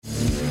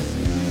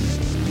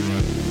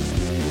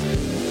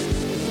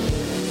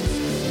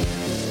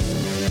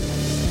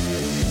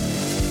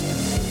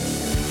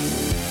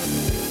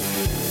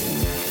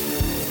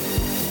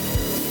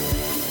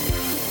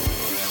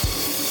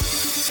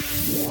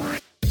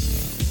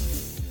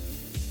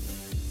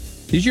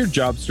Is your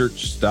job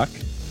search stuck?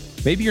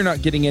 Maybe you're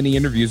not getting any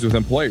interviews with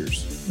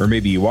employers, or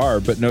maybe you are,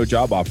 but no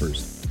job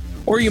offers.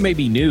 Or you may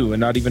be new and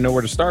not even know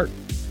where to start.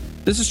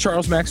 This is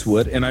Charles Max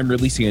Wood, and I'm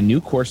releasing a new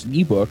course and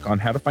ebook on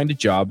how to find a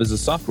job as a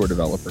software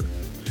developer.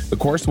 The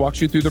course walks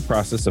you through the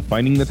process of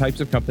finding the types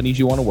of companies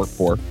you want to work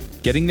for,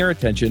 getting their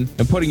attention,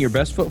 and putting your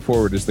best foot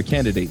forward as the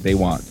candidate they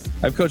want.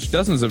 I've coached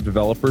dozens of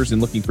developers in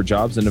looking for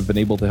jobs and have been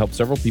able to help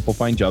several people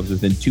find jobs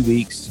within 2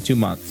 weeks to 2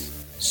 months.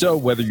 So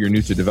whether you're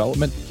new to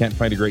development, can't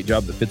find a great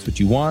job that fits what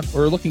you want,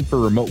 or are looking for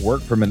remote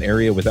work from an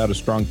area without a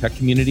strong tech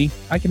community,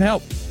 I can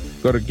help.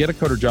 Go to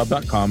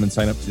getacoderjob.com and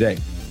sign up today.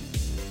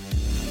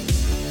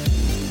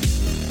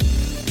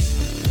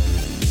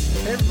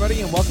 Hey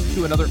everybody, and welcome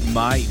to another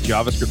My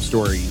JavaScript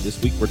Story.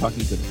 This week we're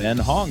talking to Ben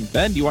Hong.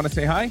 Ben, do you want to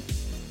say hi?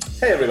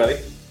 Hey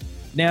everybody.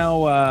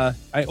 Now,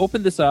 I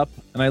opened this up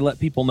and I let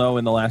people know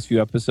in the last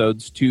few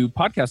episodes to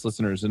podcast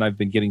listeners, and I've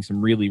been getting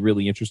some really,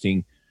 really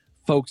interesting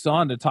folks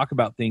on to talk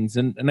about things,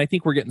 and I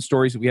think we're getting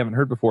stories that we haven't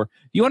heard before.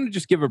 Do you want to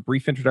just give a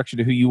brief introduction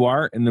to who you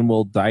are, and then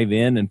we'll dive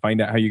in and find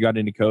out how you got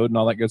into code and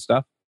all that good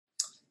stuff?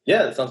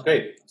 Yeah, that sounds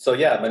great. So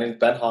my name is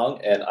Ben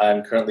Hong, and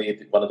I'm currently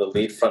one of the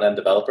lead front-end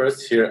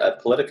developers here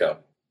at Politico.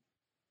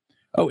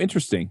 Oh,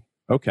 interesting.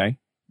 Okay.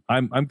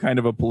 I'm kind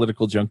of a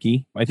political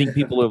junkie. I think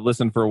people who have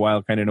listened for a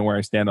while kind of know where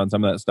I stand on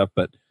some of that stuff,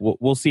 but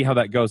we'll see how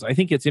that goes. I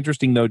think it's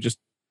interesting, though, just,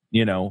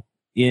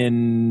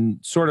 in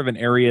sort of an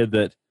area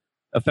that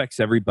affects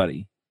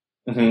everybody.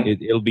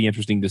 Mm-hmm. It'll be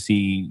interesting to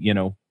see,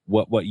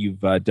 what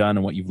you've done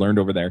and what you've learned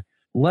over there.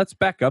 Let's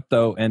back up,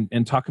 though,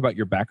 and talk about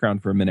your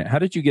background for a minute. How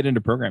did you get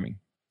into programming?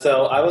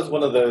 So I was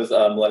one of those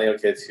millennial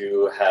kids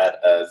who had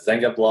a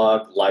Zynga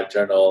blog,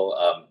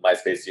 LiveJournal,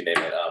 MySpace, you name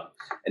it,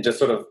 and just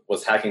sort of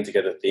was hacking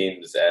together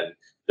themes and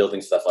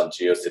building stuff on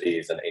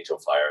GeoCities and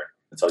HOFire.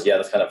 And so,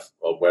 that's kind of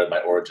where my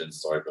origin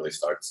story really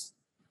starts.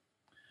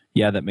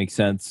 Yeah, that makes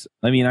sense.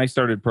 I mean, I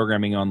started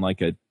programming on like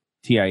a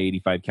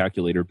TI-85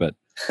 calculator, but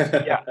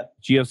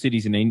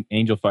GeoCities and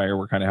AngelFire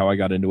were kind of how I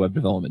got into web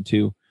development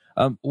too.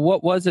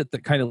 What was it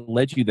that kind of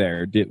led you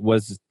there?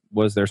 Was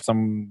there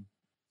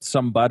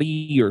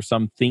somebody or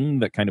something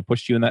that kind of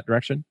pushed you in that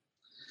direction?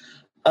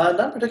 Not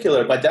in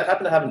particular. My dad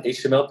happened to have an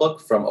HTML book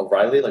from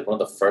O'Reilly, like one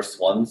of the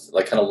first ones,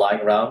 like kind of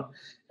lying around.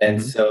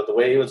 And so the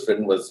way it was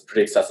written was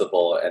pretty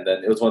accessible. And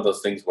then it was one of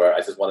those things where I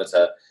just wanted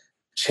to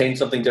change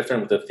something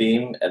different with the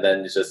theme, and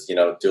then just do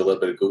a little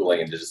bit of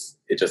Googling, and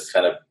it just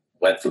kind of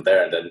went from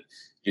there. And then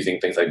using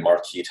things like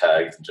marquee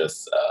tags and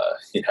just,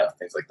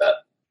 things like that.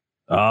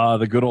 Ah,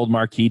 the good old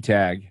marquee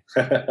tag.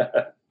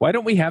 Why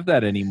don't we have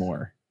that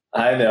anymore?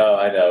 I know.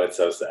 It's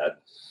so sad.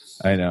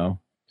 I know.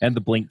 And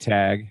the blink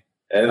tag.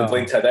 And the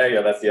blink tag. There you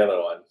go. That's the other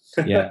one.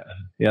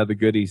 Yeah, the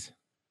goodies.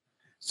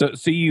 So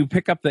you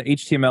pick up the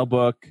HTML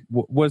book.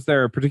 Was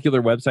there a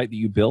particular website that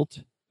you built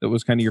that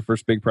was kind of your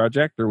first big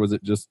project, or was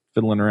it just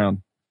fiddling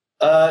around?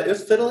 It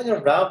was fiddling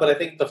around, but I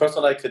think the first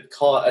one I could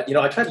call,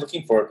 I tried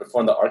looking for it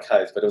before in the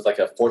archives, but it was like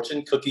a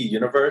fortune cookie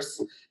universe.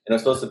 And it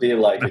was supposed to be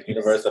like a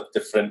universe of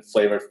different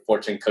flavored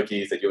fortune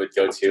cookies that you would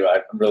go to.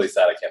 I'm really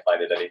sad I can't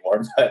find it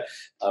anymore, but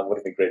it would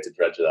have been great to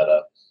dredge that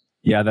up.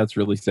 Yeah, that's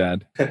really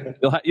sad.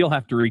 You'll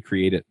have to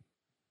recreate it.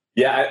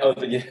 Yeah, We'll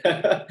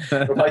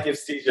probably give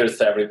seizures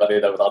to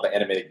everybody though with all the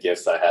animated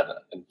GIFs I had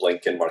and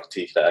Blink and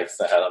marquee tags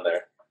I had on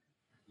there.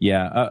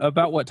 Yeah,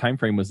 about what time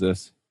frame was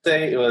this?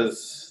 Say it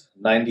was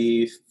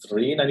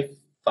 93,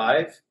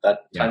 95, that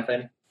time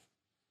frame.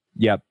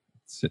 Yep.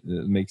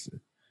 It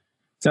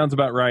sounds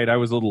about right. I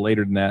was a little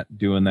later than that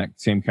doing that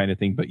same kind of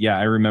thing. But yeah,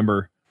 I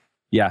remember,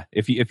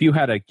 if you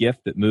had a GIF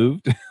that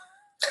moved,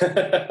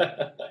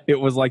 it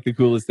was like the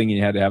coolest thing, and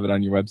you had to have it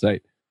on your website.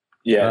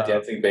 Yeah,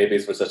 dancing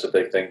babies were such a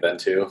big thing then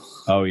too.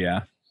 Oh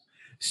yeah.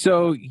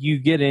 So you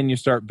get in, you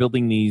start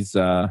building these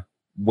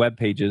web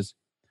pages.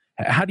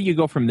 How do you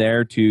go from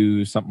there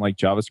to something like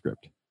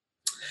JavaScript?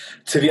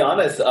 To be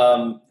honest,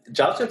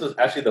 JavaScript was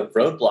actually the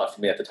roadblock for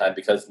me at the time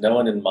because no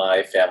one in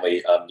my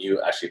family knew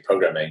actually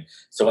programming.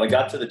 So when I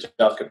got to the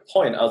JavaScript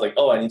point, I was like,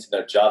 I need to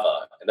know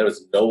Java. And there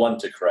was no one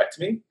to correct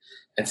me.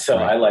 And so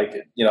right. I'm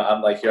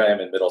like, here I am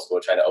in middle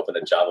school trying to open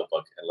a Java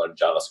book and learn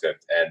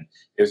JavaScript. And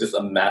it was just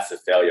a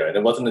massive failure. And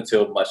it wasn't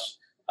until much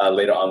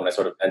later on when I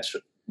sort of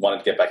wanted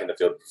to get back in the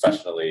field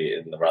professionally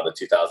in around the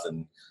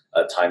 2000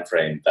 time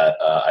frame that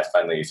I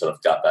finally sort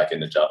of got back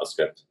into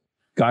JavaScript.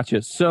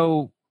 Gotcha.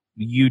 So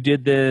you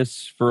did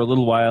this for a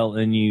little while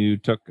and you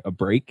took a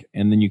break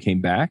and then you came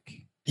back?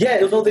 Yeah,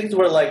 it was one of those things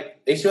where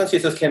like HTML and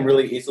CSS came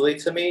really easily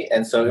to me.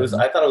 And so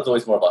I thought it was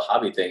always more of a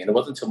hobby thing. And it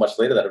wasn't until much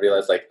later that I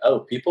realized like,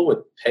 people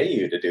would pay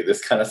you to do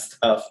this kind of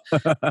stuff. I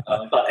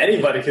thought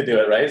anybody could do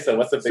it, right? So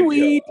what's the big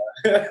Sweet.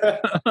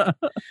 deal?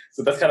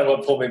 So that's kind of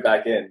what pulled me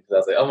back in. Because I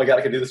was like, oh my God,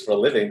 I can do this for a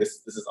living.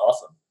 This is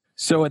awesome.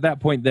 So at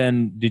that point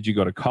then, did you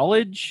go to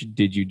college?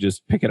 Did you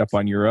just pick it up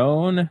on your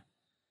own?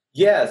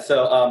 Yeah,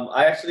 so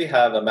I actually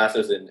have a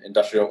master's in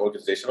industrial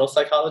organizational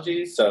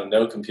psychology, so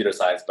no computer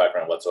science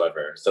background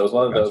whatsoever. So it was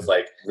one of those,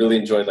 like, really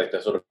enjoyed like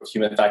the sort of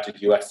human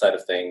factored UX side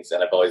of things,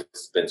 and I've always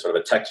been sort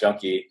of a tech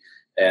junkie.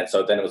 And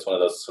so then it was one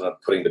of those sort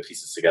of putting the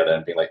pieces together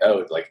and being like,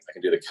 oh, like I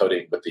can do the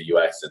coding with the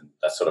UX. And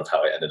that's sort of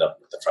how I ended up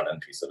with the front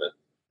end piece of it.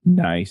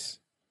 Nice.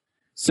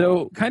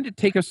 So kind of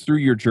take us through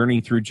your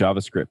journey through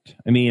JavaScript.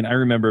 I mean, I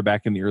remember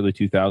back in the early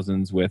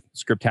 2000s with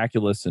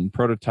Scriptaculous and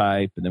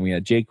Prototype, and then we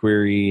had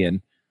jQuery,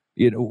 and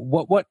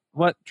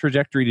what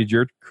trajectory did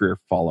your career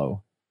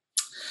follow?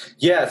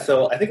 Yeah,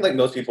 so I think like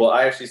most people,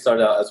 I actually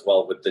started out as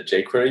well with the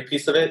jQuery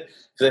piece of it,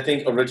 because I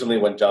think originally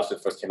when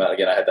JavaScript first came out,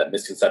 again, I had that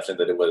misconception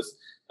that it was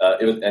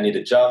I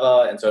needed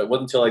Java, and so it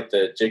wasn't until like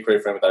the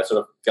jQuery framework that I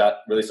sort of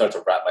really started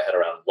to wrap my head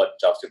around what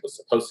JavaScript was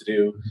supposed to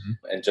do,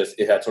 and just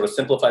it had sort of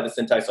simplified the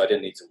syntax, so I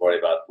didn't need to worry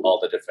about all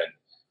the different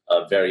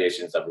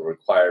variations that were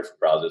required for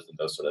browsers and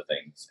those sort of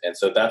things. And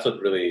so that's what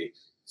really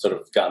sort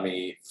of got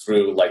me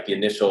through like the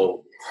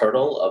initial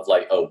hurdle of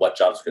like, oh, what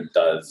JavaScript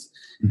does.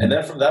 And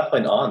then from that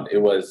point on,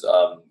 it was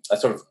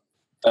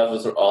that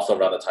was also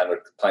around the time where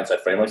client-side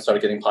frameworks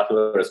started getting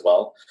popular as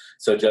well.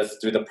 So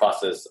just through the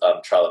process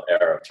of trial and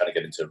error of trying to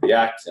get into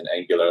React and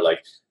Angular,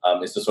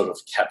 it's just sort of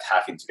kept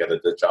hacking together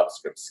the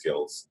JavaScript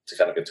skills to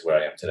kind of get to where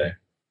I am today.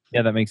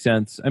 Yeah, that makes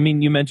sense. I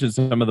mean, you mentioned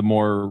some of the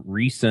more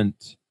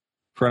recent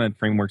front-end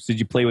frameworks. Did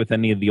you play with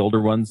any of the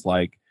older ones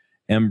like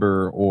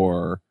Ember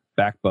or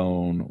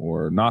Backbone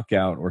or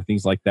Knockout or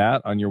things like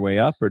that on your way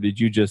up? Or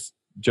did you just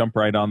jump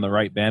right on the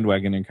right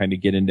bandwagon and kind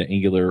of get into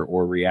Angular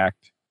or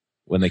React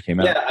when they came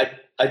out? Yeah,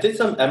 I did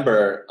some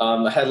Ember.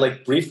 I had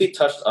like briefly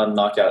touched on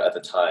Knockout at the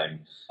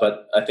time,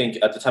 but I think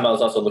at the time I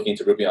was also looking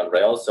to Ruby on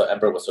Rails. So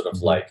Ember was sort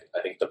of like,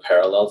 I think the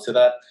parallel to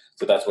that.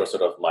 So that's where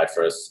sort of my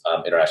first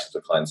interactions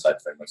with client-side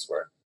frameworks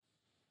were.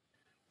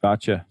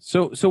 Gotcha.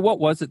 So what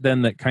was it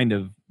then that kind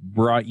of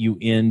brought you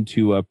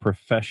into a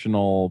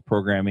professional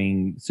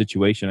programming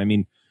situation? I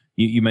mean,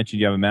 you mentioned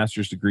you have a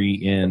master's degree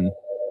in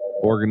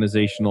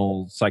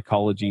organizational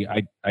psychology.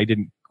 I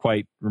didn't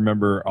quite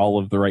remember all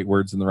of the right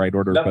words in the right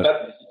order.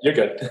 No, you're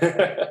good.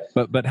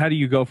 but how do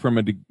you go from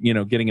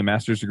getting a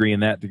master's degree in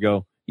that to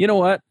go, you know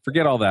what,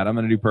 forget all that, I'm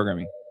going to do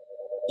programming?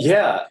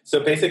 Yeah. So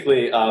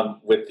basically,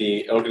 with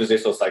the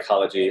organizational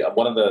psychology,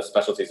 one of the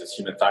specialties is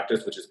human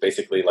factors, which is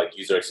basically like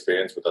user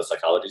experience with a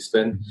psychology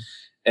spin.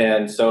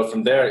 And so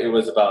from there, it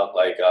was about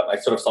like, I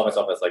sort of saw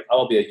myself as like,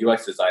 I'll be a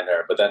UX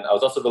designer, but then I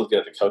was also really good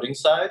at the coding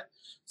side.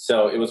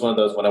 So it was one of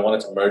those, when I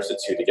wanted to merge the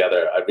two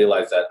together, I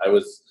realized that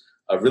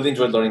I really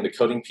enjoyed learning the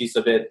coding piece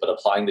of it, but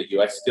applying the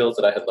UX skills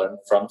that I had learned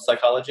from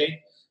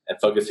psychology and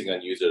focusing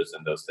on users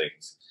and those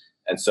things.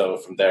 And so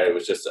from there, it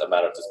was just a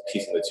matter of just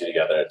piecing the two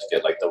together to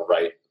get like the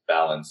right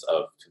balance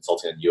of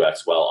consulting and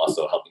UX while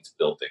also helping to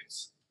build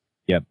things.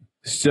 Yep.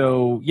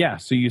 So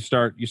you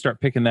start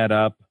picking that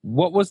up.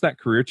 What was that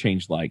career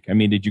change like? I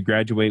mean, did you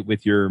graduate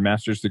with your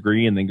master's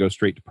degree and then go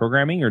straight to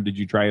programming, or did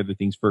you try other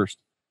things first?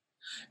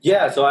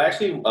 Yeah, so I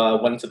actually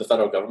went into the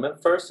federal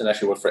government first and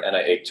actually worked for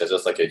NIH as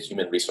just like a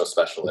human resource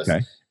specialist.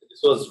 Okay. This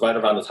was right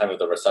around the time of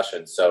the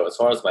recession. So as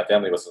far as my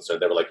family was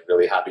concerned, they were like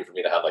really happy for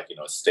me to have like,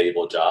 a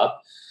stable job.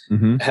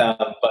 But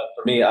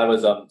for me, I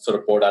was sort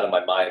of bored out of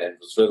my mind and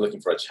was really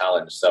looking for a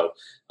challenge. So,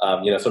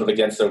 sort of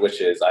against their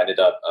wishes, I ended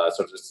up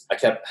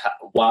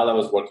while I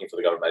was working for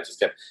the government, I just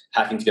kept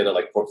hacking together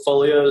like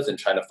portfolios and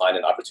trying to find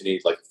an opportunity,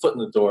 like a foot in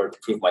the door to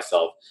prove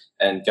myself,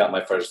 and got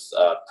my first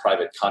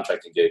private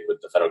contracting gig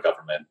with the federal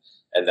government.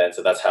 And then,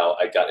 so that's how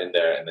I got in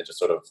there. And then just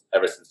sort of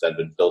ever since then,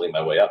 been building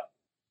my way up.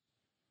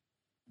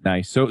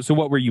 Nice. So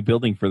what were you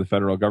building for the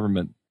federal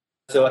government?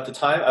 So at the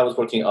time I was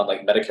working on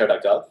like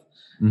Medicare.gov.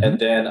 And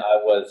then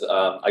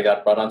I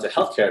got brought on to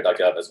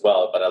healthcare.gov as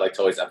well, but I like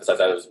to always emphasize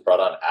that I was brought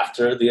on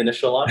after the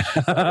initial launch.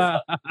 So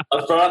I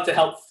was brought on to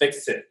help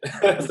fix it.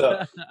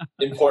 So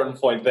important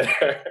point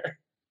there.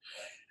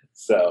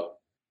 So.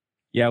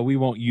 Yeah, we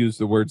won't use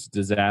the words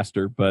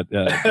disaster, but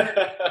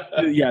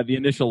the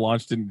initial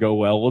launch didn't go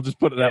well. We'll just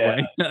put it that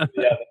way.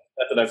 Yeah,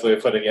 that's a nice way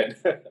of putting it.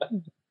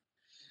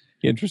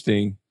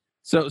 Interesting.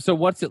 So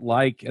what's it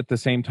like at the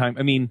same time?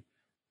 I mean,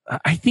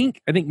 I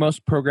think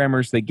most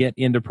programmers, they get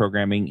into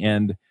programming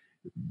and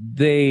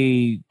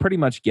they pretty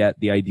much get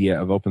the idea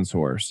of open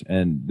source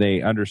and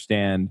they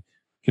understand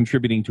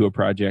contributing to a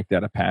project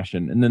out of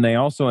passion. And then they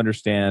also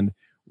understand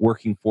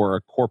working for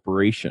a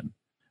corporation.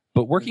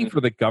 But working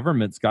for the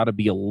government's got to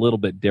be a little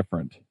bit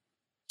different.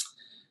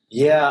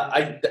 Yeah,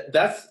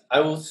 I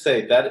will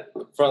say that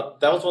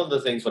was one of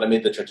the things when I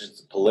made the transition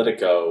to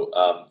Politico.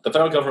 The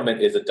federal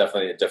government is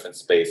definitely a different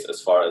space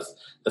as far as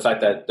the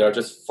fact that there are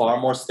just far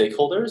more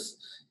stakeholders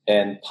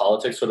and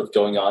politics sort of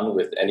going on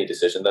with any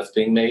decision that's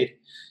being made.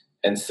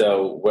 And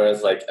so,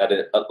 whereas like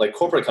like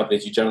corporate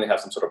companies, you generally have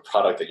some sort of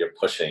product that you're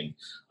pushing.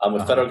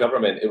 With federal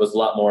government, it was a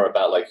lot more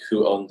about like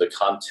who owned the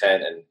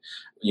content and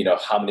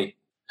how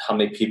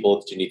many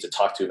people do you need to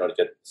talk to in order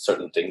to get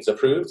certain things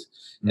approved.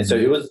 And so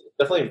it was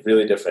definitely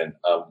really different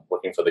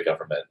working for the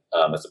government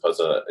as opposed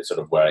to sort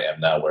of where I am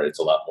now, where it's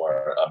a lot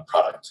more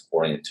product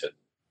oriented.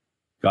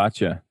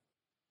 Gotcha.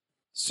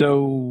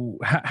 So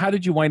how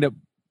did you wind up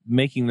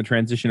making the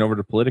transition over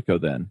to Politico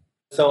then?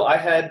 So I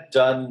had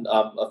done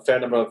a fair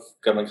number of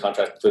government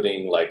contracts,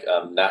 including like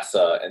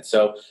NASA. And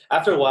so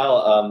after a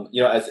while,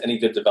 as any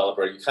good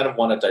developer, you kind of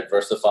want to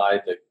diversify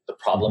the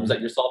problems Hmm.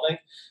 that you're solving.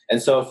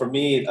 And so for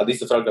me, at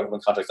least the federal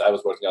government contracts I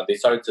was working on, they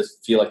started to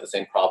feel like the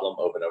same problem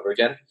over and over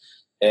again.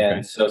 Okay.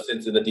 And so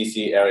since in the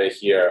DC area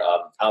here,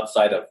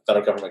 outside of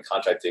federal government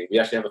contracting, we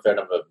actually have a fair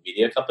number of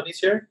media companies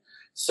here.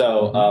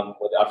 So Hmm.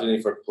 when the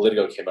opportunity for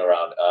Politico came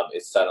around,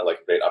 it sounded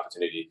like a great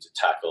opportunity to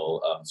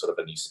tackle sort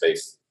of a new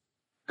space.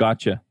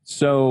 Gotcha.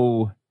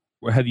 So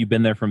have you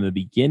been there from the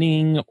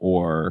beginning,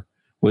 or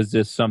was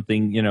this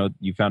something,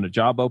 you found a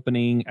job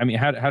opening? I mean,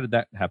 how did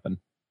that happen?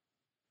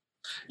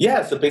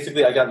 Yeah, so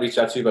basically, I got reached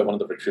out to by one of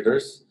the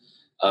recruiters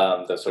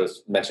that sort of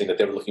mentioning that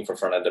they were looking for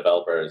front end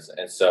developers,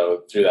 and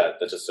so through that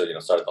just started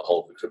the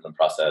whole recruitment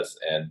process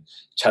and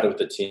chatted with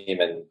the team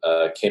and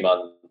came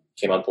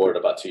on board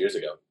about 2 years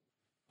ago.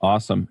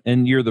 Awesome.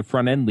 And you're the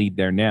front end lead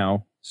there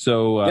now.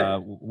 So Yeah,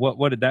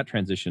 what did that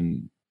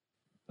transition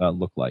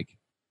look like?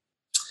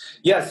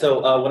 yeah.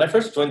 So when I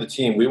first joined the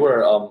team, we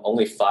were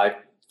only five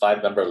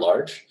member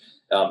large,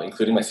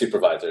 including my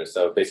supervisor.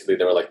 So basically,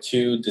 there were like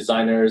two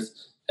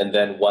designers and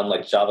then one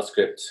like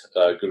JavaScript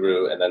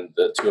guru, and then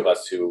the two of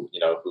us who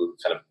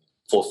kind of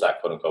full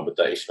stack quote unquote with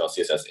the HTML,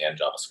 CSS, and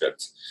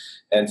JavaScript.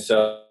 And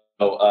so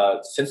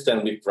since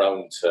then, we've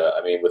grown to,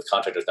 I mean, with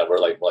contractors that we're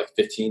like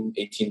 15,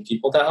 18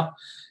 people now.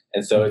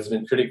 And so it's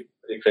been pretty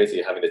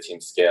crazy having the team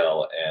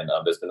scale. And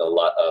there's been a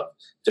lot of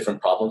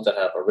different problems that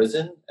have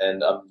arisen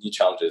and new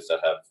challenges that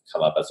have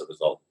come up as a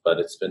result. But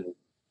it's been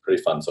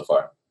pretty fun so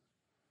far.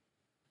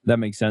 That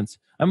makes sense.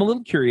 I'm a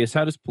little curious.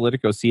 How does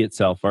Politico see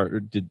itself?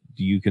 Do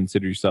you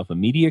consider yourself a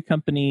media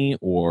company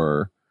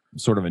or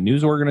sort of a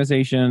news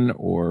organization,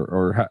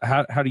 or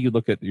how do you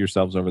look at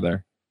yourselves over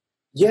there?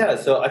 Yeah,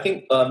 so I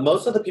think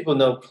most of the people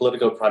know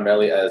Politico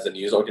primarily as a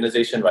news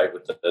organization, right,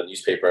 with the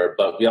newspaper.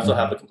 But we also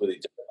have Mhm. a completely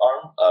different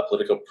arm,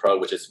 Politico Pro,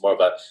 which is more of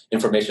a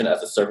information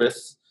as a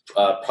service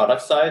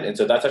product side. And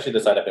so that's actually the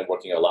side I've been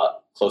working a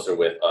lot closer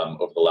with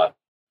over the last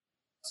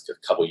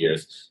couple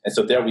years. And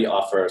so there we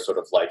offer sort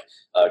of like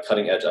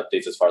cutting edge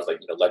updates as far as like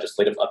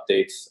legislative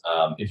updates.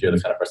 If you're the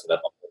Mhm. kind of person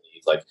that also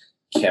needs like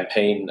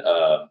campaign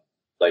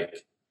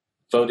like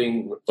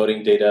voting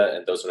data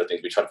and those sort of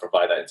things, we try to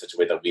provide that in such a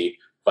way that we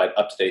provide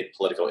up to date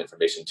political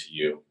information to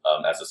you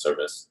as a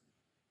service.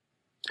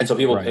 And so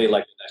people Right. pay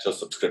like an actual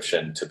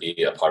subscription to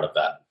be a part of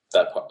that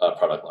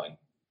product line.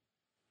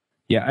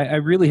 Yeah, I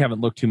really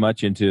haven't looked too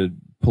much into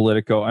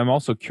Politico. I'm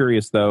also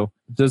curious, though,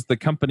 does the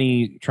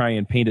company try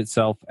and paint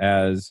itself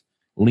as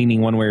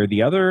leaning one way or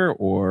the other,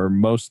 or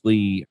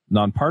mostly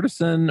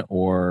nonpartisan,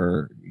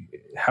 or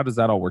how does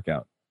that all work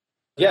out?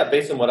 Yeah,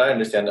 based on what I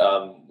understand,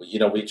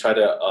 we try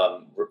to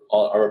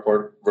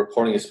our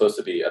reporting is supposed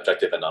to be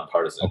objective and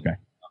nonpartisan, Okay.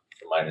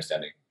 from my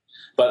understanding.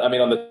 But I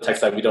mean, on the tech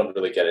side, we don't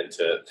really get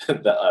into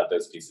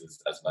those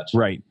pieces as much.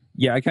 Right.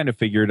 Yeah, I kind of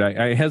figured.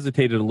 I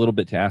hesitated a little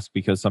bit to ask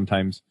because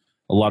sometimes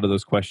a lot of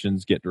those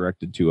questions get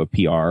directed to a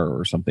PR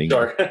or something.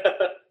 Sure.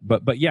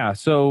 But yeah,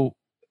 so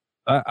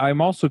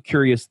I'm also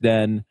curious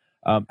then,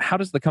 how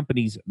does the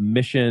company's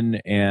mission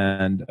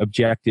and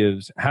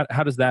objectives,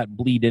 how does that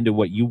bleed into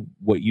what you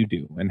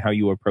do and how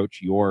you approach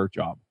your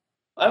job?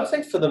 I would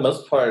say for the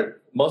most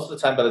part, most of the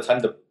time, by the time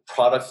the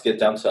products get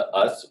down to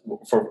us,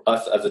 for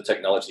us as a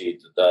technology,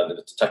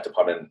 the tech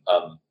department,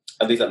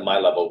 at least at my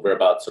level, we're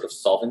about sort of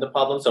solving the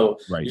problem. So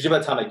Right. usually by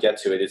the time I get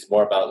to it, it's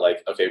more about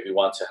like, okay, we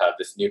want to have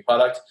this new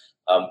product.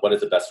 What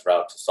is the best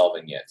route to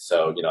solving it?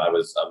 So, I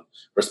was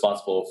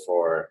responsible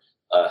for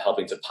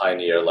helping to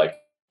pioneer like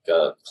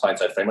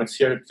client-side frameworks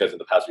here because in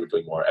the past we were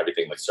doing more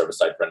everything like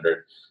server-side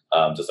rendered,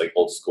 just like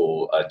old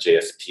school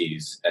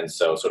JSPs. And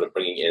so sort of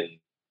bringing in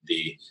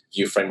the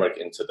Vue framework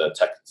into the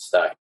tech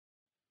stack,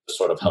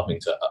 sort of Mhm. helping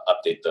to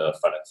update the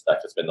front end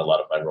stack has been a lot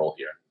of my role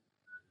here.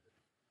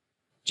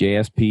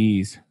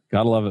 JSPs.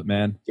 Gotta love it,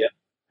 man. Yeah.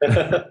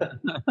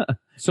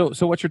 So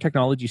what's your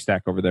technology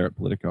stack over there at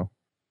Politico?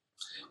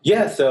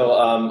 Yeah, so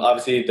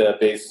obviously the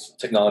base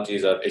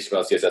technologies of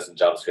HTML, CSS, and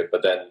JavaScript,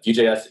 but then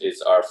Vue.js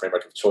is our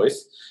framework of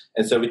choice.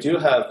 And so we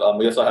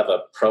also have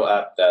a pro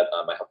app that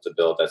I helped to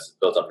build that's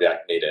built on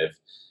React Native.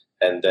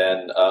 And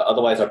then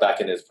otherwise our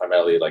backend is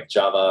primarily like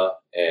Java,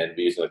 and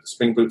we're using like the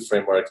Spring Boot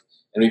framework.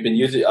 And we've been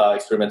using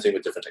experimenting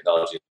with different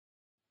technologies,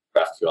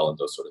 GraphQL and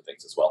those sort of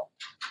things as well.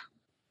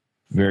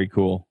 Very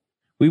cool.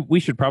 We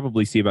should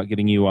probably see about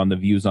getting you on the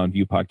Views on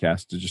View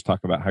podcast to just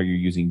talk about how you're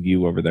using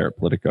Vue over there at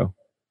Politico.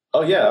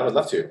 Oh yeah, I would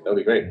love to. That would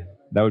be great.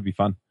 That would be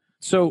fun.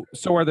 So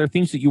are there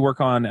things that you work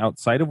on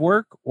outside of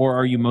work, or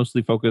are you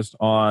mostly focused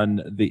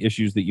on the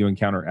issues that you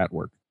encounter at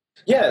work?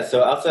 Yeah,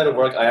 so outside of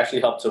work, I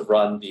actually help to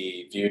run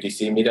the Vue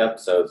DC meetup,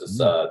 so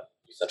this Mm.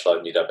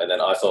 centralized meetup, and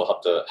then I also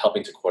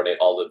helping to coordinate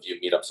all the Vue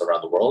meetups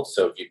around the world.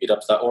 So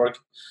VueMeetups.org,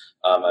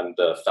 I'm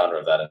the founder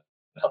of that, and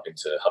helping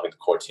the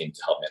core team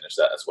to help manage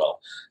that as well.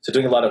 So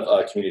doing a lot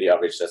of community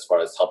outreach as far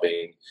as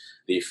helping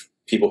the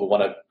people who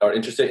are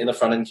interested in the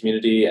front end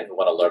community and who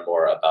want to learn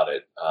more about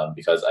it.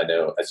 Because I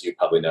know, as you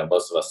probably know,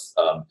 most of us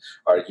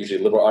are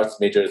usually liberal arts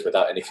majors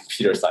without any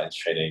computer science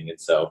training, and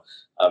so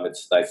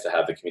it's nice to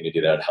have the community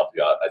there to help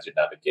you out as you're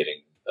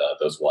navigating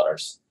those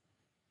waters.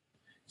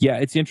 Yeah,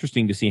 it's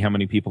interesting to see how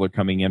many people are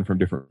coming in from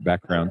different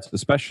backgrounds,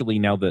 especially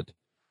now that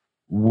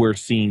we're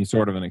seeing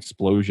sort of an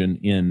explosion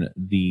in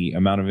the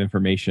amount of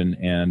information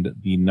and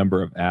the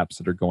number of apps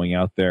that are going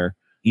out there,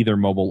 either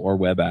mobile or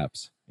web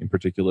apps in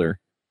particular.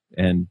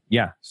 And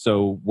yeah,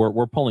 so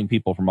we're pulling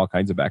people from all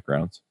kinds of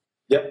backgrounds.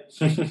 Yep,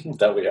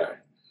 that we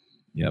are.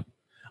 Yep.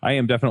 I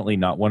am definitely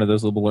not one of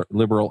those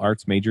liberal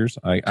arts majors.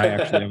 I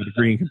actually have a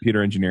degree in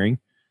computer engineering.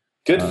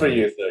 Good for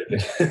you,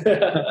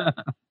 sir.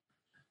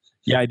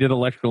 Yeah, I did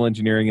electrical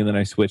engineering and then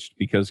I switched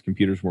because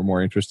computers were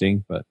more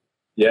interesting. But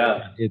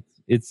yeah,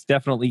 it's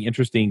definitely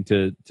interesting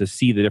to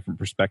see the different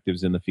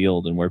perspectives in the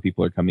field and where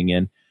people are coming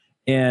in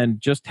and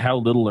just how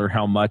little or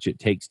how much it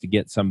takes to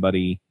get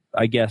somebody,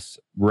 I guess,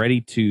 ready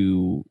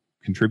to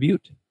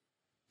contribute.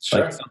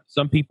 Sure. Like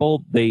some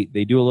people, they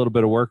do a little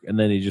bit of work and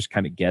then they just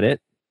kind of get it.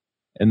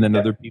 And then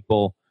other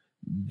people,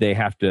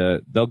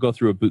 they'll go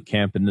through a boot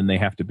camp and then they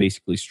have to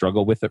basically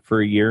struggle with it for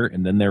a year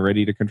and then they're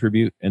ready to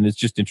contribute. And it's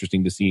just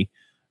interesting to see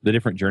the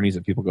different journeys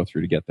that people go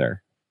through to get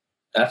there.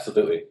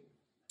 Absolutely.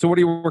 So what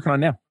are you working on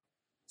now?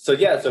 So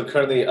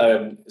currently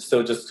I'm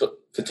still just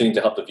continuing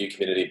to help the Vue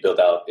community build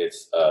out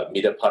its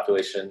meetup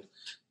population.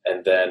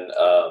 And then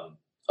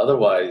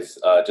otherwise,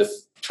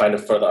 just trying to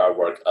further our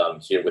work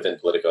here within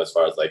Politico as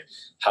far as like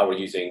how we're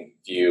using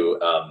Vue,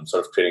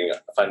 sort of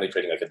finally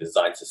creating like a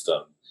design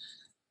system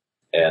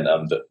and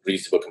the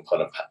reusable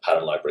component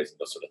pattern libraries and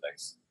those sort of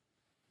things.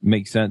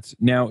 Makes sense.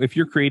 Now, if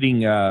you're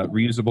creating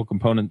reusable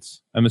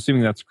components, I'm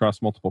assuming that's across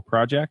multiple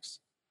projects?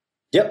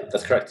 Yep,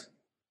 that's correct.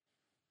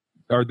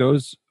 Are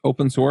those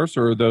open source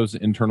or are those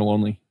internal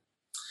only?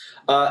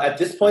 At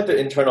this point, they're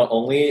internal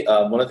only.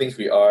 One of the things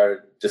we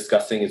are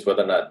discussing is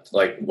whether or not,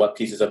 like, what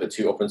pieces of it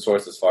to open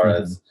source as far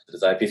as the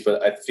design piece.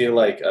 But I feel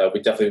like we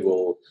definitely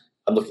will.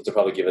 I'm looking to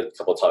probably give a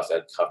couple of talks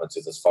at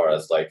conferences as far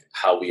as like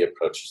how we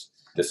approach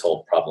this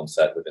whole problem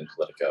set within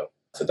Politico.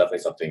 So definitely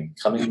something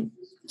coming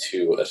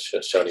to a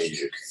show near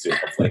you soon,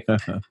 hopefully.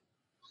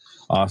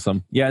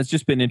 Awesome. Yeah, it's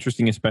just been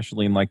interesting,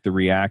 especially in like the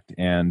React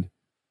and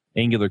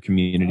Angular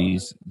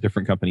communities.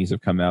 Different companies have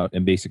come out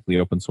and basically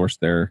open sourced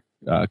their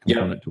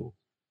component tool.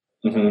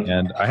 Mm-hmm.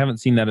 And I haven't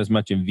seen that as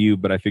much in Vue,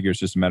 but I figure it's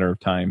just a matter of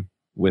time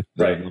with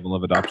the level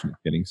of adoption it's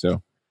getting.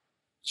 So,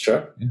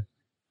 sure. Yeah.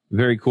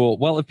 Very cool.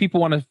 Well, if people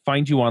want to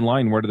find you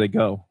online, where do they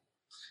go?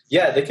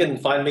 Yeah, they can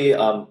find me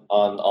on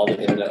all the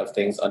Internet of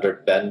Things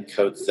under Ben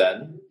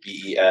Codezen,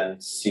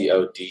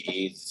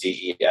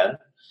 BenCodezen.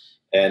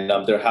 And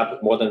they're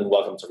more than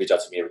welcome to reach out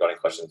to me regarding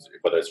questions,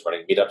 whether it's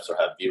running meetups or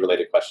have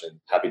Vue-related questions.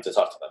 Happy to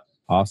talk to them.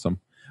 Awesome.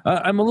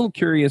 I'm a little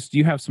curious. Do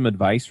you have some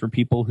advice for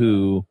people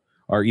who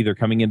are either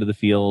coming into the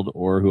field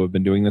or who have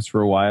been doing this for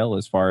a while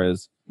as far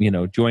as,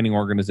 joining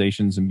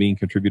organizations and being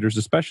contributors,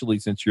 especially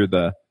since you're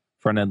the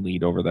front-end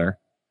lead over there?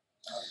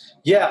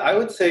 Yeah, I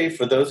would say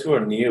for those who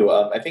are new,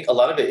 I think a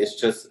lot of it is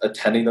just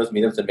attending those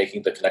meetups and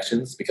making the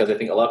connections, because I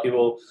think a lot of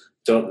people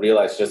don't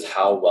realize just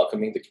how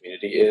welcoming the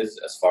community is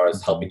as far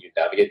as helping you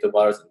navigate the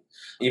waters. And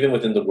even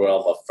within the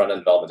realm of front-end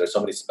development, there's so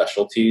many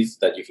specialties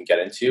that you can get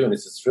into, and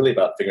it's just really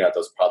about figuring out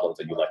those problems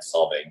that you like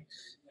solving,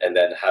 and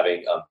then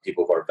having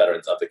people who are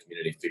veterans of the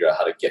community figure out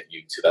how to get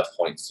you to that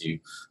point. So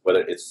whether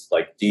it's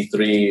like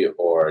D3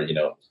 or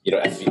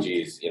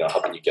SVGs,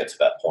 helping you get to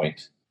that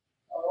point.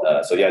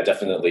 So yeah,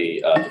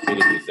 definitely the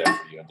community is there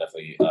for you, and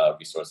definitely a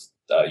resource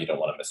you don't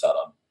want to miss out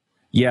on.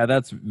 Yeah,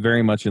 that's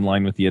very much in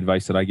line with the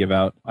advice that I give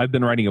out. I've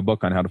been writing a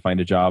book on how to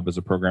find a job as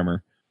a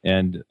programmer.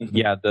 And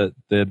yeah, the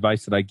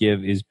advice that I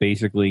give is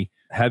basically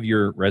have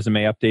your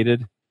resume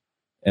updated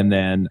and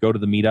then go to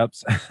the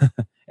meetups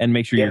and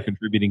make sure you're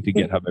contributing to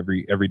GitHub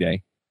every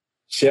day.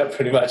 Yeah,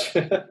 pretty much.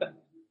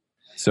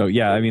 So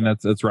yeah, I mean,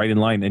 that's right in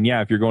line. And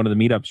yeah, if you're going to the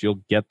meetups,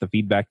 you'll get the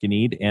feedback you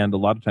need. And a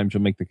lot of times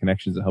you'll make the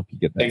connections that help you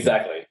get that.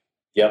 Exactly.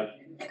 Yep.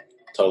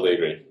 Totally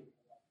agree.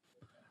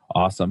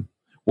 Awesome.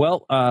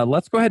 Well,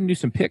 let's go ahead and do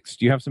some picks.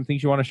 Do you have some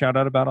things you want to shout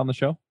out about on the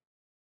show?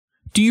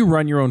 Do you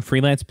run your own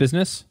freelance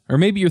business? Or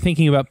maybe you're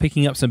thinking about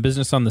picking up some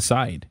business on the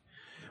side?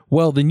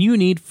 Well, then you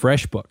need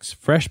FreshBooks.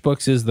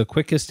 FreshBooks is the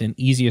quickest and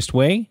easiest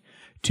way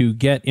to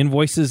get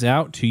invoices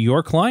out to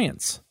your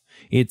clients.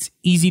 It's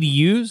easy to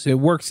use. It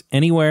works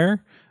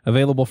anywhere,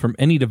 available from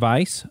any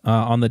device,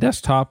 on the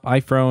desktop,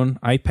 iPhone,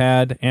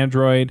 iPad,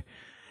 Android,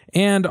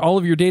 and all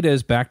of your data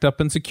is backed up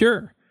and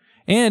secure.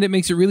 And it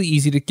makes it really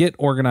easy to get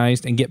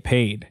organized and get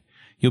paid.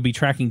 You'll be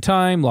tracking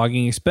time,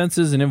 logging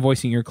expenses, and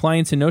invoicing your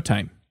clients in no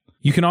time.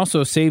 You can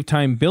also save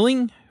time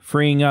billing,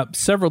 freeing up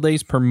several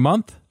days per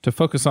month to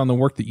focus on the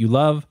work that you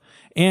love,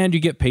 and you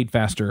get paid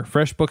faster.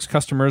 FreshBooks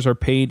customers are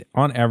paid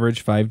on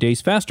average 5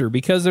 days faster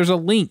because there's a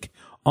link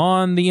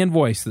on the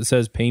invoice that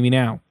says "Pay me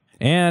now."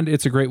 And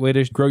it's a great way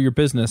to grow your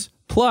business.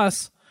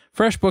 Plus,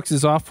 FreshBooks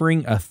is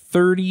offering a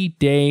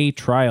 30-day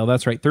trial.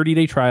 That's right,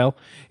 30-day trial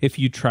if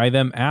you try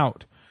them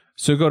out.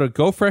 So go to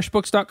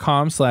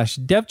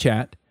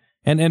gofreshbooks.com/devchat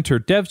and enter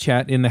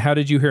DevChat in the How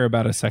Did You Hear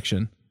About Us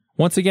section.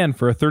 Once again,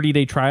 for a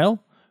 30-day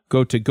trial,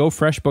 go to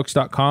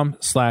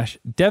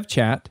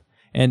gofreshbooks.com/devchat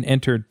and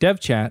enter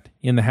DevChat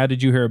in the How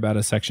Did You Hear About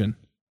Us section.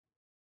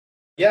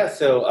 Yeah,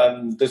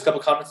 so there's a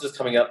couple conferences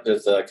coming up.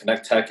 There's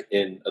Connect Tech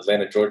in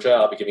Atlanta, Georgia.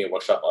 I'll be giving a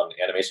workshop on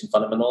animation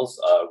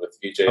fundamentals with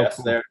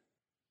Vue.js there,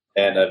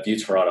 and Vue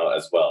Toronto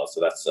as well. So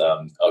that's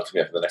coming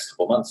up in the next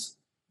couple months.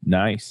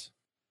 Nice.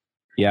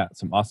 Yeah,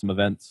 some awesome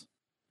events.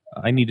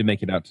 I need to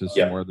make it out to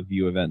some more of the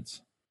Vue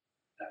events.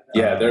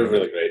 Yeah, they're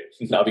really great.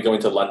 I'll be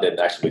going to London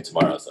actually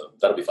tomorrow, so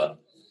that'll be fun.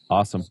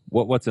 Awesome.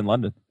 What's in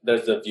London?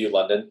 There's the Vue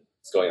London.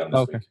 It's going on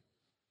this week.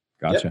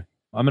 Gotcha. Yep.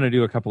 I'm going to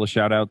do a couple of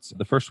shout outs.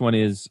 The first one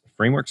is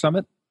Framework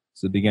Summit.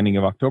 It's the beginning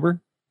of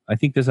October. I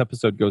think this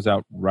episode goes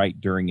out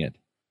right during it.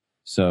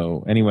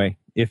 So anyway,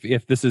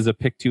 if this is a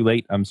pick too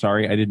late, I'm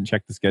sorry. I didn't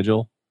check the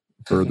schedule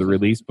for the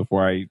release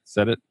before I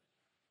said it.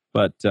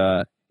 But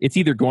it's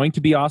either going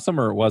to be awesome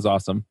or it was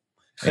awesome.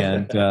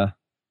 And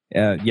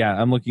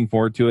I'm looking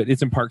forward to it.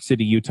 It's in Park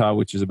City, Utah,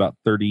 which is about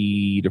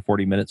 30 to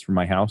 40 minutes from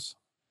my house.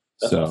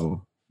 That's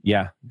awesome.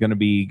 Going to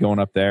be going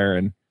up there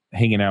and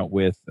hanging out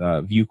with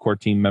Vue core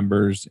team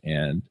members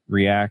and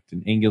React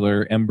and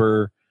Angular,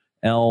 Ember,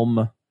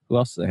 Elm. Who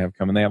else do they have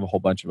coming? They have a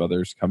whole bunch of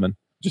others coming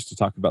just to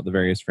talk about the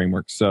various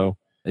frameworks. So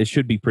it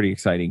should be pretty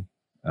exciting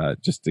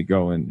just to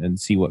go and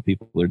see what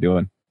people are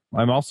doing.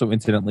 I'm also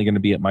incidentally going to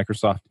be at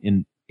Microsoft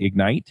in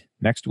Ignite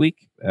next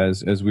week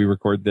as we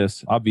record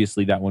this.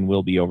 Obviously, that one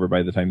will be over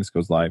by the time this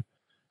goes live.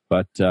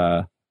 But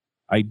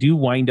I do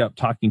wind up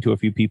talking to a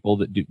few people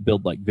that do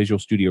build like Visual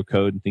Studio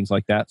Code and things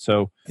like that.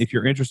 So if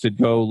you're interested,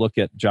 go look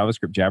at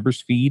JavaScript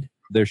Jabber's feed.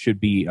 There should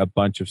be a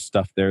bunch of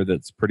stuff there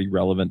that's pretty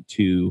relevant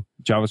to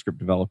JavaScript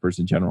developers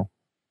in general.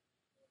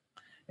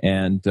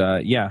 And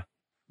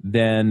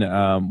then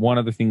one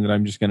other thing that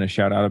I'm just going to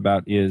shout out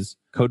about is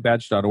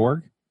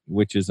codebadge.org,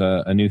 which is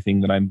a new thing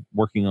that I'm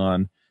working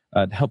on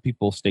to help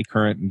people stay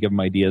current and give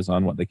them ideas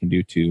on what they can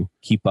do to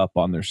keep up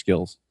on their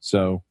skills.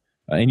 So,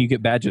 and you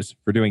get badges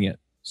for doing it,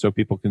 so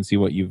people can see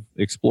what you've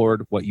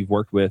explored, what you've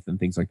worked with, and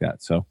things like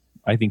that. So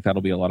I think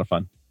that'll be a lot of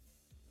fun.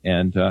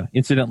 And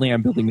incidentally,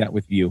 I'm building that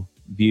with Vue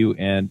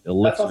and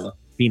Elixir awesome.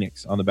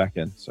 Phoenix on the back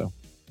end. So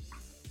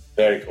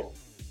very cool.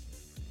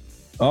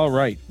 All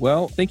right.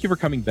 Well, thank you for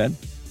coming, Ben.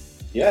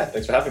 Yeah,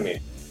 thanks for having me.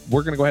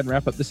 We're going to go ahead and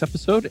wrap up this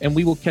episode, and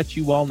we will catch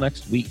you all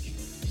next week.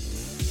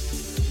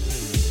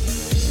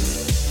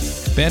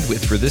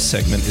 Bandwidth for this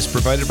segment is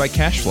provided by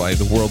CacheFly,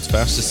 the world's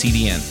fastest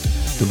CDN.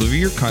 Deliver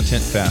your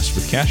content fast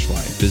with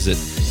CacheFly. Visit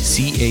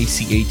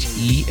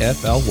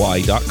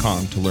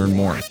CACHEFLY.com to learn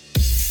more.